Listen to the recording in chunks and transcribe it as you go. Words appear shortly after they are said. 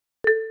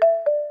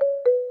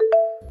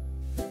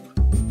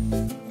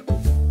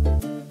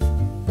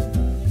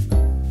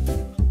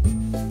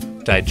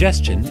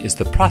Digestion is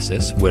the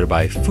process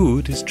whereby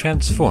food is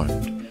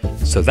transformed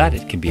so that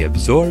it can be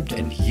absorbed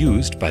and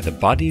used by the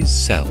body's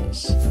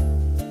cells.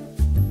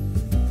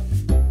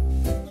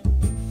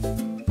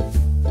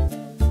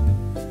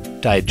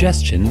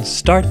 Digestion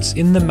starts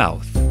in the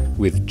mouth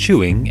with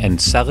chewing and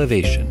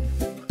salivation.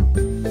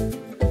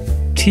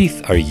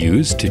 Teeth are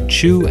used to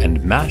chew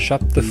and mash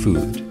up the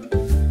food.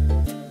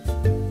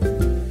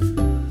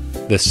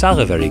 The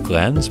salivary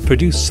glands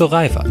produce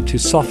saliva to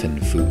soften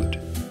food.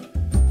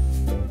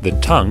 The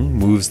tongue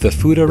moves the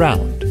food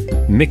around,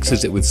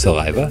 mixes it with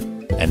saliva,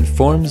 and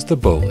forms the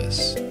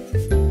bolus.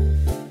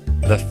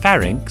 The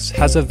pharynx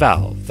has a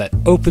valve that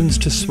opens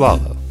to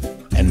swallow,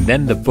 and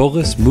then the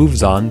bolus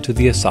moves on to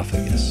the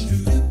esophagus.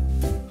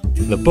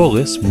 The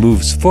bolus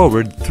moves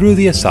forward through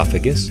the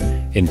esophagus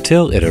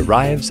until it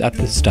arrives at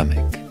the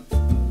stomach.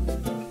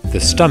 The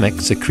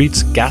stomach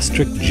secretes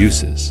gastric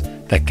juices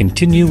that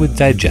continue with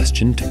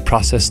digestion to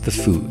process the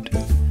food.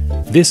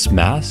 This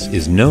mass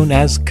is known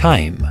as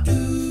chyme.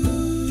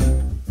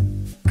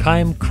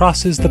 Chyme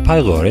crosses the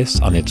pylorus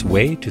on its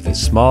way to the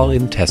small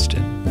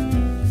intestine.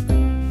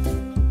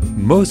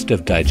 Most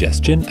of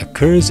digestion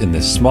occurs in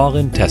the small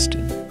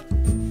intestine.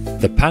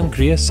 The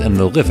pancreas and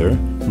the liver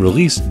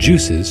release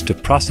juices to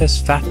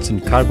process fats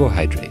and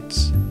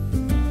carbohydrates.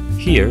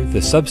 Here,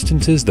 the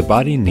substances the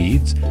body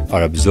needs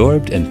are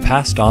absorbed and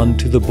passed on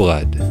to the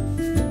blood.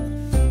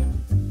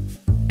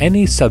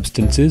 Any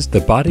substances the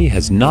body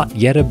has not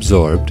yet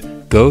absorbed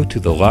go to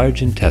the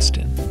large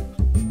intestine.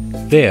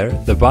 There,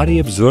 the body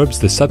absorbs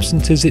the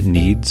substances it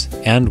needs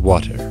and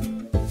water.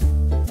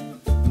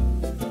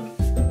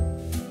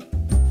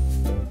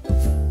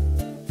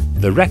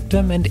 The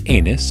rectum and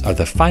anus are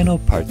the final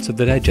parts of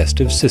the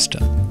digestive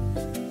system.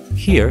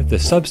 Here, the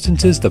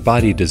substances the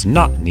body does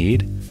not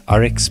need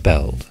are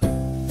expelled.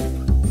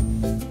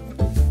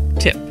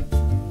 Tip: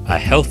 a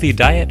healthy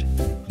diet,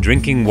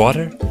 drinking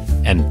water,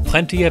 and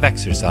plenty of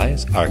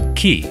exercise are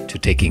key to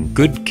taking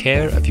good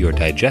care of your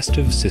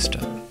digestive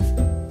system.